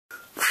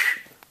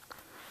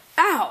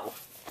No!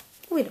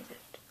 Wait a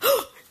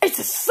minute. It's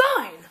a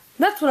sign!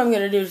 That's what I'm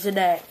gonna do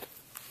today.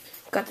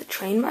 Got to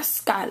train my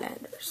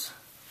Skylanders.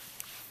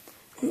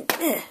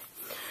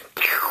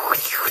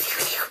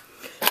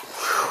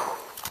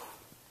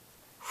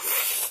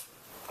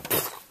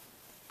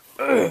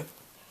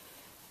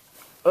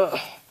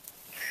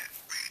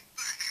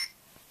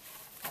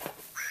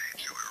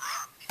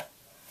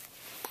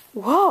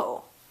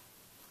 Whoa.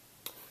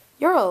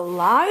 You're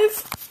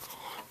alive?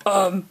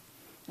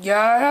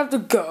 Yeah, I have to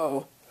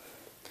go.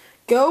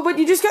 Go, but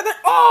you just got that.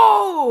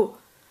 Oh!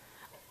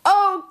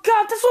 Oh,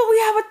 God, that's what we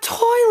have a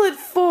toilet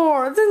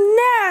for. It's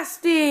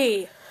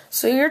nasty.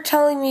 So you're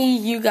telling me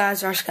you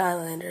guys are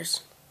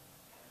Skylanders?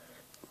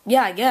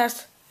 Yeah, I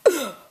guess.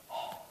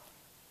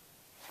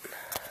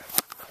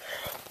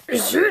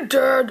 Is he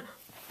dead?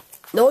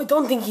 No, I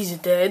don't think he's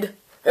dead.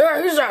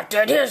 Yeah, he's not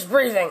dead. He's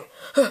breathing.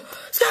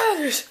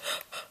 Skylanders!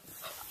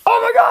 Oh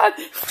my God!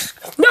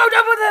 No,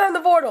 don't put that on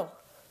the portal!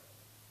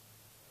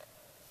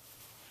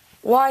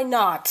 Why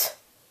not?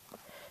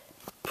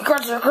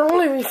 Because there can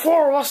only be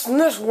 4 of us in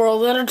this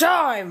world at a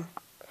time.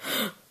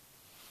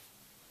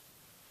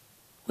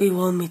 We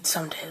will meet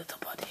someday, little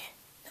buddy.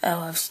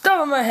 I'll have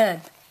stuff on my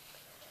head.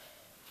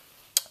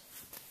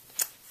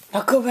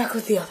 Now go back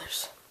with the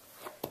others.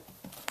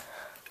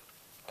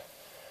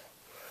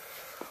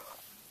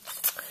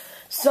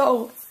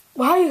 So,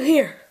 why are you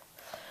here?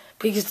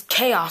 Because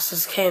chaos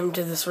has came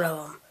to this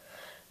realm.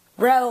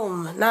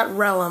 Realm, not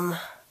realm.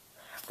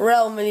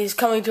 Realm, and he's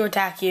coming to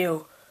attack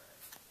you.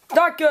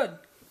 Not good.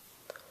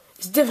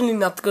 It's definitely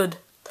not good.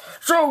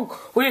 So,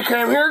 we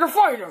came here to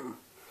fight him.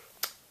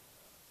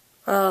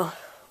 Oh,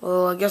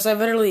 well, I guess I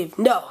better leave.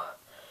 No.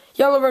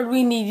 Yellowbird,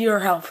 we need your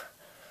help.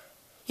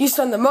 You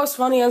spend the most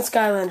money on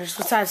Skylanders,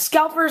 besides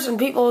scalpers and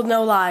people with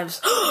no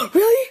lives.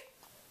 Really?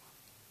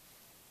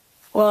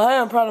 Well, I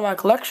am proud of my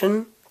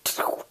collection.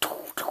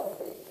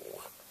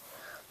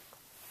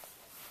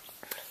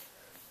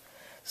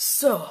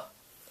 So,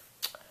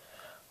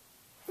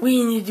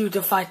 we need you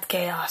to fight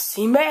chaos.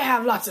 He may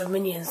have lots of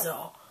minions,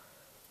 though.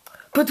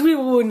 But we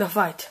will win the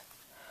fight.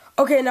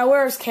 Okay, now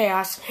where's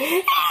Chaos?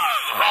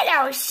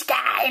 Hello,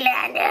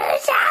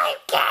 Skylanders. I'm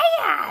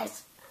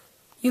Chaos.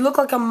 You look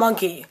like a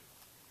monkey.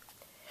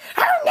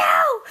 Oh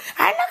no,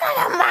 I look like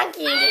a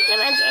monkey in this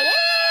dimension.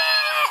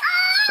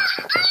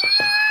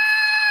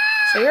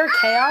 So you're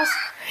Chaos?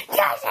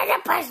 Yes, I'm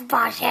the best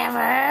boss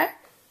ever.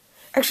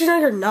 Actually, no,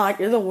 you're not.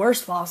 You're the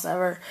worst boss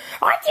ever.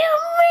 What do you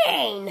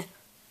mean?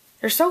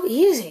 You're so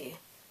easy.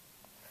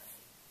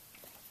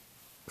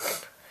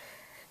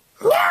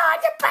 No, I'm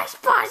the best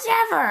boss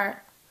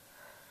ever.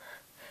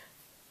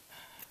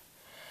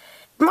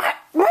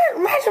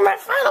 Imagine my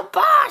final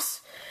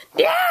boss.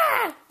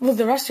 Yeah. Well,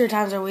 the rest of your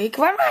times are weak.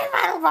 But my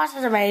final boss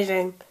is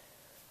amazing.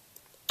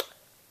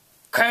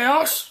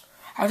 Chaos,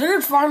 I think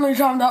it's finally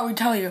time that we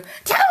tell you.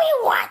 Tell me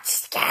what,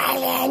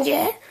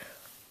 Skylander?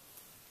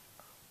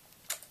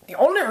 The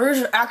only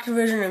reason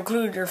Activision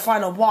included your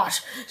final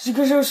boss is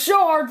because it was so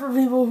hard for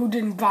people who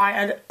didn't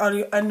buy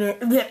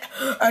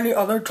any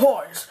other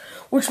toys.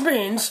 Which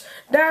means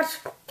that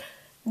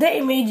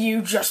they made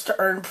you just to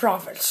earn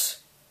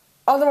profits.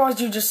 Otherwise,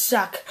 you just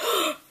suck.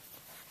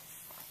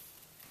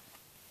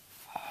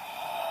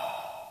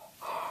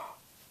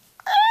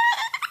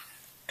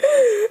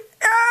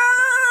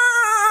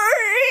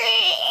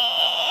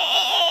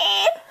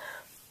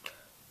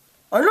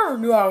 I never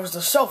knew I was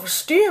the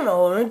self-esteem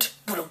element.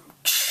 You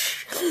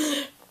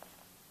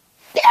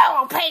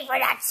will pay for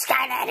that,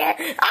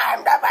 Skylander.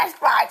 I'm the best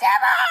boss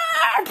ever.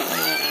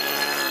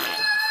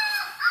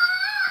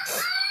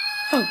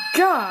 Oh,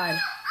 God.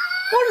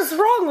 What is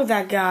wrong with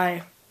that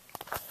guy?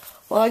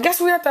 Well, I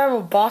guess we have to have a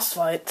boss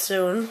fight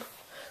soon.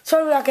 So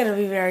I'm not going to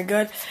be very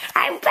good.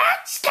 I'm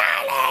back,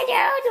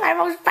 Skylander, my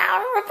most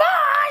powerful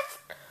boss.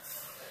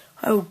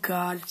 Oh,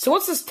 God. So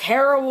what's this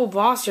terrible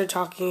boss you're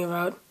talking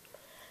about?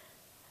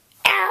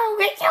 Oh,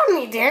 they told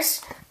me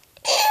this.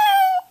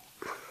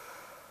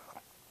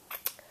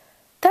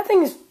 That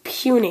thing is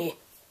puny.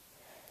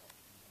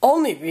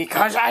 Only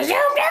because I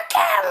zoomed the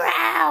camera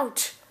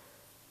out.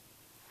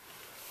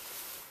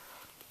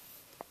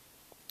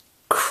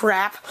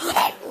 Crap.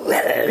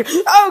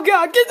 Oh,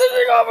 God, get this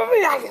thing off of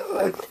me.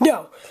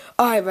 No,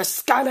 I'm a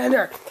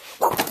Skylander.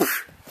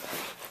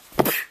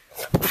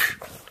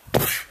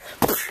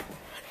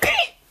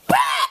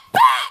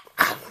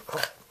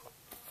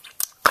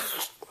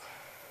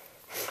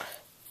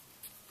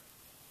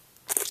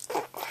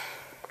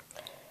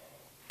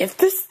 If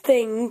this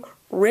thing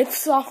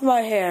rips off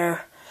my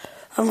hair,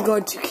 I'm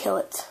going to kill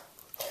it.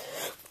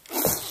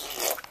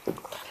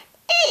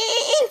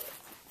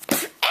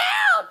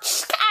 Ouch,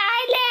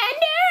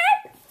 Skylander!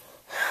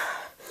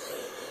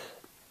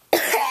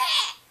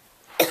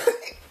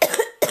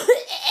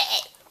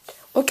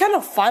 What kind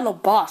of final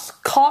boss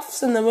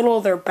coughs in the middle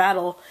of their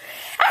battle?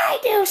 I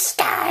do,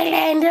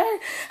 Skylander.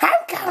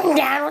 I'm coming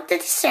down with the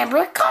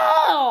December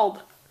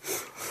cold.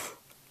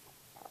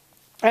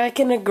 I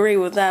can agree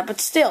with that, but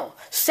still,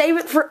 save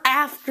it for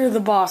after the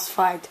boss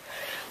fight.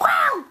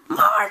 Wow,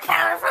 more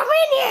powerful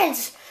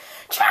minions!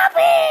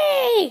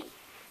 Choppy!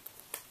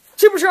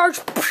 Supercharge!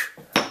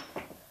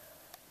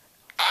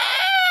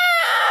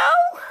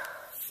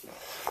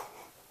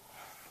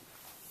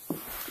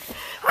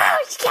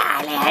 Oh,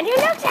 Skylander,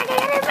 looks like I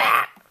got her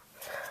back.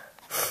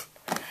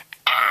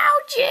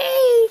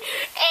 Ouchie!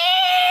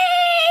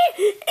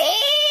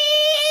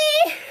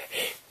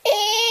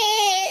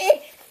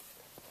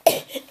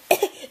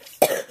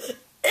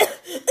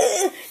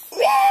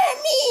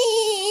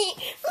 Mommy!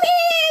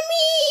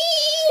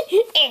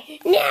 Mommy!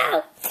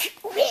 No!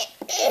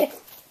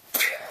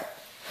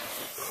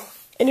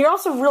 And you're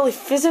also really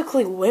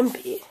physically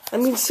wimpy. I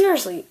mean,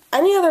 seriously,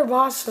 any other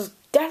boss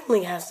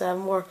definitely has to have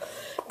more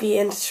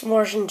in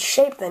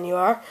shape than you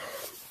are.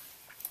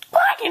 Oh,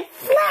 I can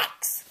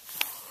flex!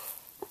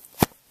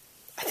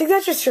 I think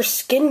that's just your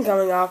skin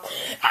coming off.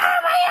 Oh,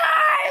 my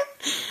arm!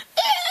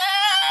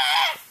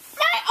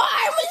 My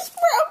arm is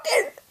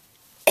broken!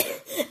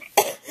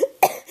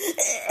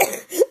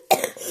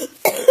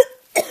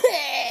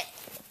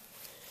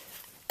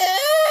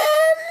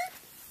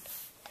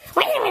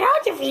 Wait a minute,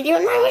 I'll defeat you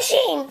in my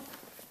machine.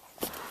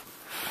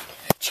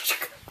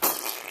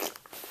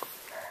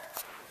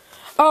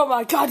 Oh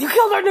my god, you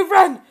killed our new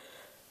friend!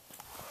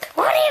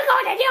 What are you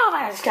going to do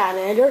about it,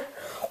 Skylander?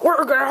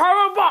 We're gonna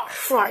have a boss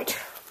fight.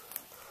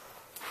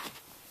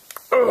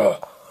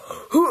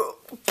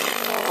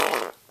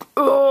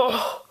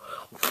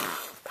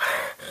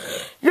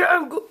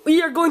 Yeah,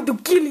 we are going to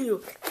kill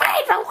you.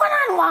 Fight for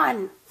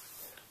one-on-one.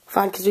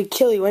 Fine, because we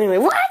kill you anyway.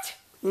 What?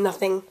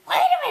 Nothing. Wait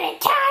a minute,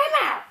 time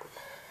out.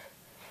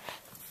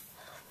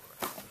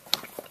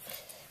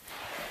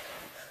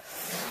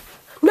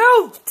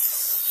 No!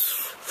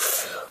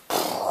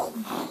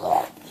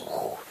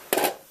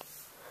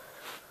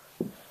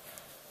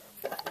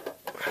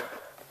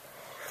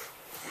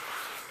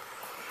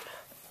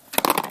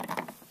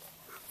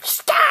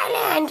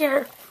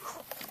 Skylander.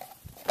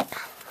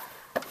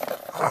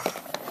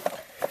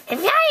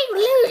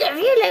 If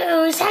you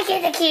lose, I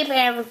get to keep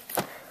him.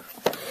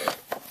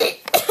 I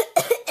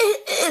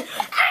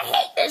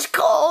hate this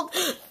cold.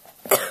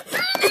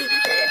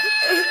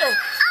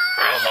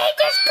 I hate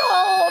this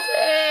cold.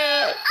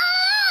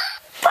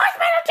 Push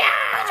metal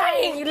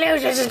down. You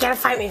losers is gonna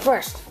fight me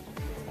first.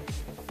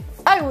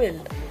 I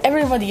will.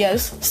 Everybody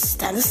else,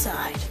 stand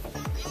aside.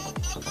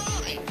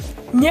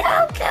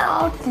 No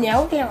gold,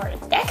 no glory.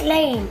 That's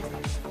lame.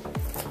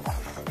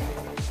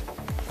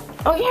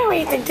 Oh yeah,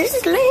 wait, this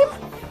is lame?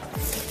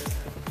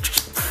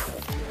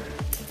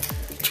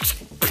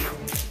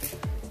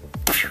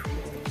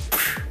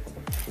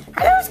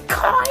 Are those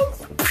coins?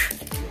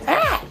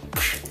 Ah.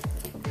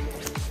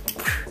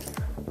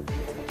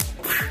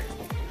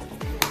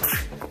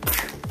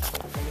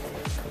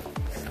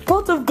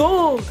 Pot of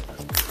gold.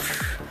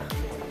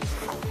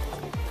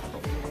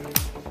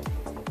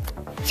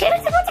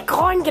 Seriously, what's a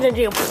coin gonna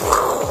do?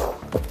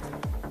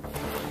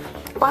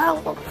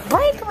 Well,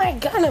 break my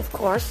gun, of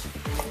course.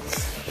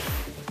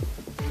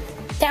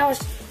 That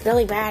was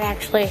really bad,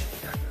 actually.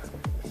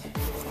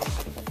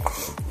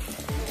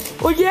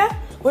 Oh yeah?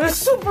 With a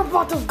super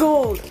pot of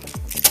gold.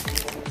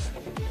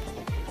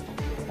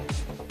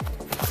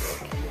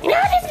 You know,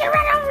 I'm just gonna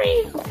run over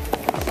you.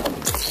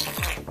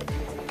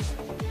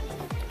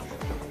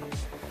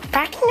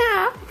 Backing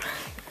up.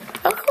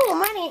 Oh, cool,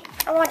 money.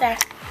 I want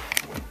that.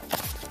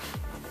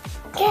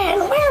 Ken,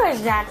 where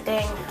is that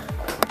thing?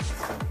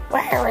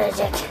 Where is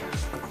it?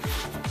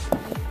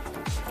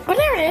 Oh,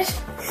 there it is.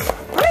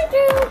 Thank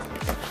you.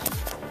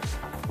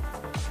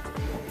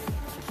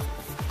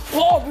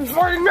 I'll be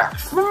fighting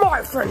next for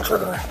my friend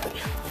Trigger Happy.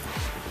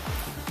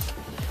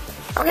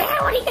 Okay,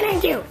 what are you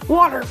gonna do?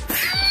 Water.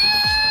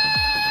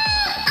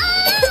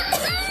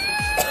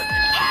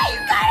 Hey, you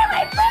got it in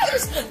my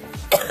face!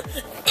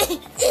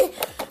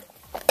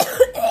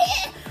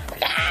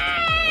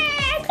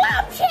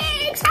 Club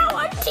shakes, I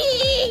want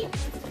tea!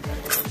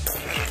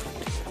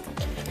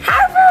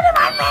 Have food in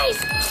my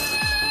face!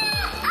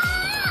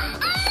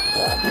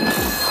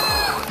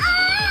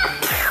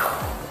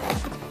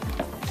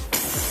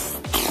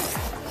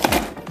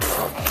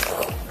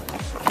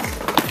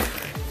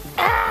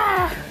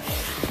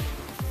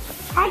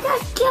 I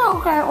just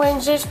killed her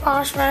wins this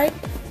boss, right?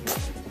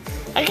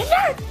 I can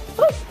start!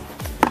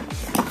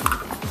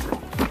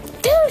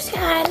 Two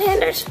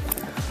Skylanders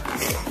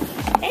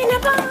and a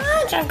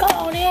bunch of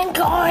golden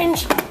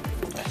coins.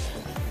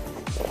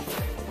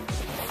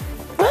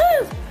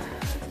 Woo!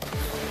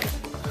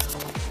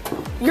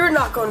 You're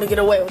not going to get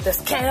away with this,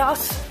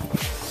 Chaos.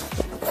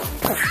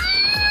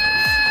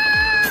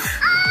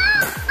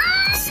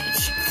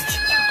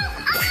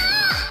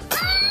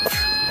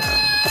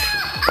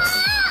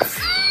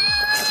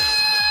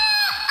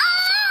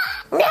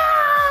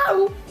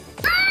 No!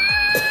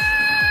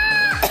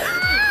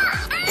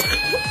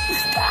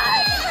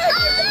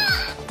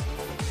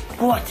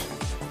 What?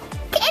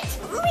 It's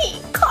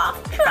me,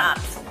 cough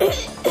drops.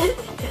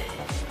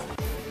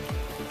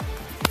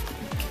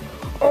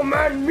 Oh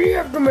man, we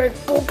have to make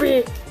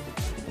poopy.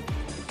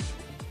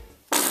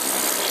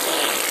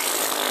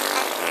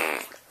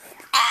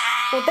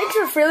 Well, thanks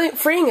for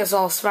freeing us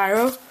all,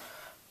 Spyro.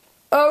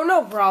 Oh,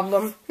 no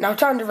problem. Now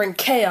time to bring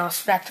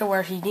Chaos back to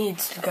where he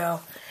needs to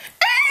go.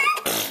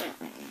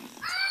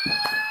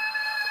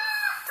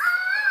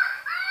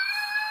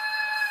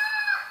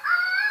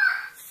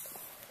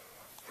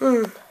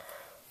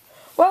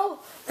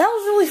 Well, that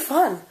was really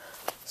fun.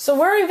 So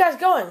where are you guys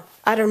going?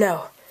 I don't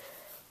know.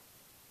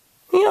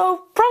 You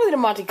know, probably to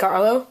Monte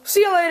Carlo.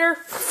 See you later.